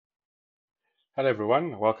Hello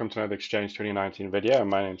everyone, welcome to another Exchange 2019 video.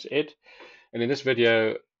 My name's Ed, and in this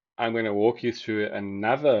video I'm going to walk you through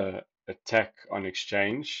another attack on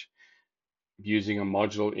Exchange using a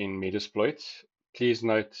module in Metasploit. Please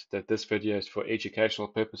note that this video is for educational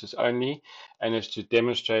purposes only and is to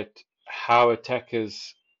demonstrate how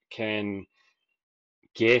attackers can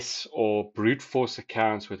guess or brute force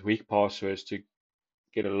accounts with weak passwords to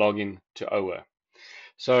get a login to OWA.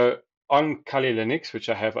 So on Kali Linux, which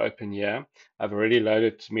I have open here, I've already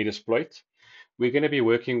loaded Metasploit. We're going to be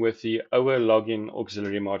working with the OWA login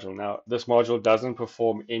auxiliary module. Now, this module doesn't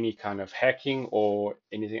perform any kind of hacking or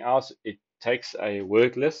anything else. It takes a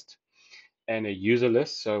word list and a user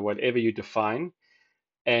list, so whatever you define,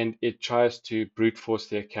 and it tries to brute force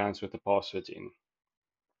the accounts with the passwords in.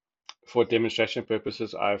 For demonstration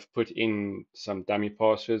purposes, I've put in some dummy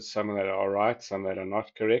passwords, some that are right, some that are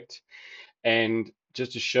not correct. And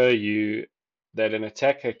just to show you that an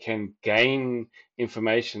attacker can gain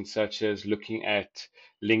information such as looking at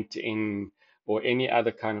LinkedIn or any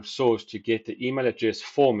other kind of source to get the email address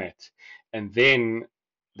format, and then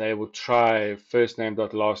they will try first name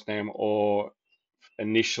dot last name or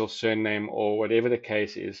initial surname or whatever the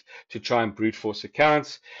case is to try and brute force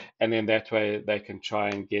accounts, and then that way they can try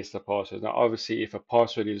and guess the password. Now obviously if a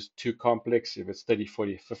password is too complex, if it's 30,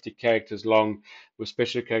 40, 50 characters long with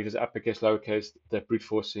special characters, uppercase, lowercase, that brute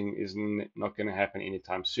forcing is not going to happen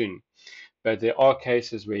anytime soon. But there are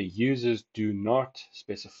cases where users do not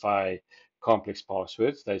specify complex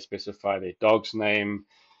passwords. They specify their dog's name,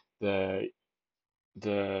 the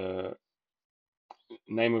the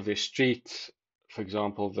name of their street, for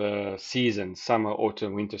example, the season, summer,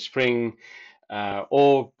 autumn, winter, spring,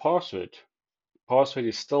 or password. Password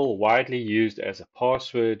is still widely used as a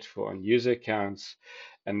password for on user accounts,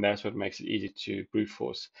 and that's what makes it easy to brute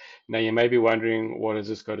force. Now, you may be wondering, what has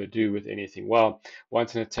this got to do with anything? Well,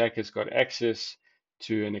 once an attacker's got access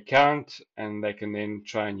to an account, and they can then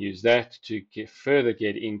try and use that to further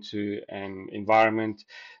get into an environment.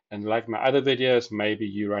 And like my other videos, maybe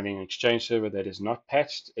you're running an Exchange server that is not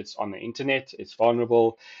patched, it's on the internet, it's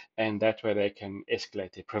vulnerable, and that way they can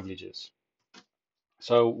escalate their privileges.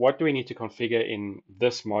 So what do we need to configure in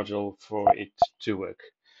this module for it to work?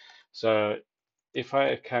 So if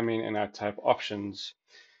I come in and I type options,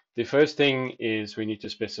 the first thing is we need to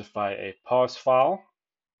specify a pass file,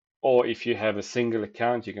 or if you have a single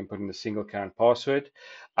account, you can put in a single account password.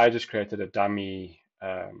 I just created a dummy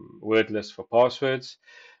word list for passwords.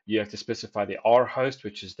 You have to specify the R host,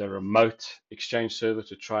 which is the remote Exchange server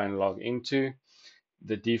to try and log into,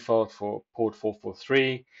 the default for port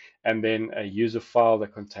 443, and then a user file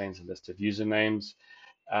that contains a list of usernames.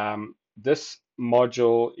 This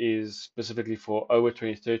module is specifically for OWA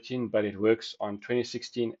 2013, but it works on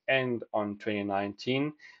 2016 and on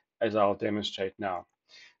 2019, as I'll demonstrate now.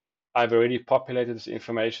 I've already populated this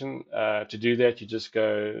information. To do that, you just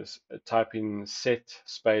go type in set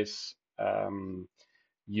space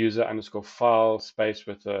user underscore file space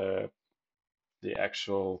with the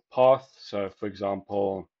actual path. So for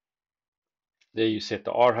example, there you set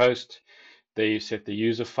the R host, there you set the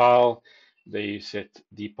user file, there you set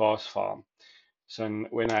the pass file. So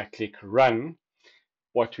when I click run,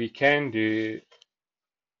 what we can do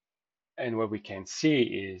and what we can see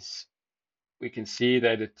is we can see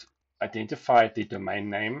that it identified the domain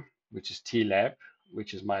name, which is TLab,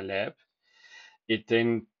 which is my lab. It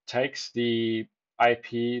then takes the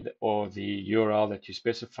IP or the URL that you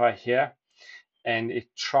specify here, and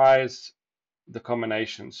it tries the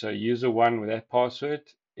combination. So user one with that password,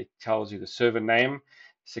 it tells you the server name,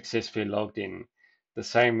 successfully logged in. The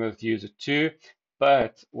same with user two.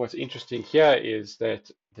 But what's interesting here is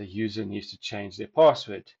that the user needs to change their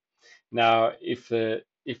password. Now, if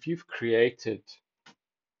you've created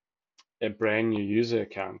a brand new user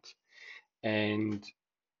account and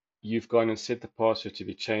you've gone and set the password to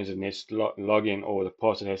be changed the next login, or the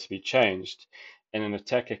password has to be changed, and an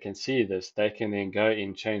attacker can see this, they can then go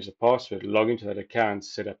in, change the password, log into that account,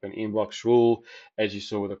 set up an inbox rule. As you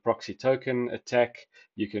saw with a proxy token attack,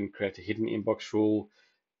 you can create a hidden inbox rule,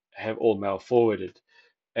 have all mail forwarded.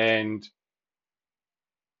 And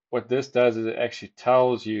what this does is it actually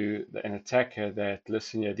tells you, an attacker, that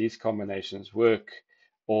listen, yeah, these combinations work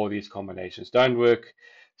or these combinations don't work.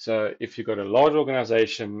 So if you've got a large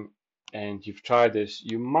organization and you've tried this,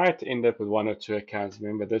 you might end up with one or two accounts.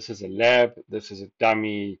 Remember, this is a lab, this is a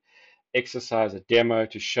dummy exercise, a demo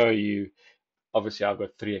to show you. Obviously, I've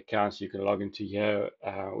got 3 accounts you can log into here,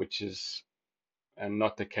 which is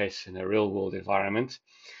not the case in a real world environment,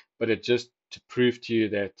 but it just to prove to you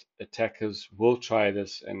that attackers will try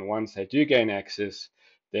this, and once they do gain access,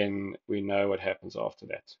 then we know what happens after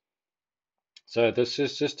that. So this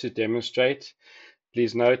is just to demonstrate.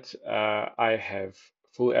 Please note, I have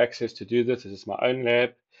full access to do this. This is my own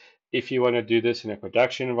lab. If you want to do this in a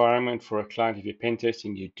production environment for a client, if you're pen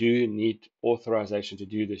testing, you do need authorization to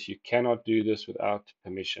do this. You cannot do this without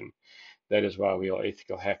permission. That is why we are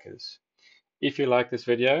ethical hackers. If you like this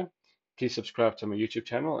video, please subscribe to my YouTube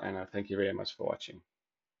channel, and I thank you very much for watching.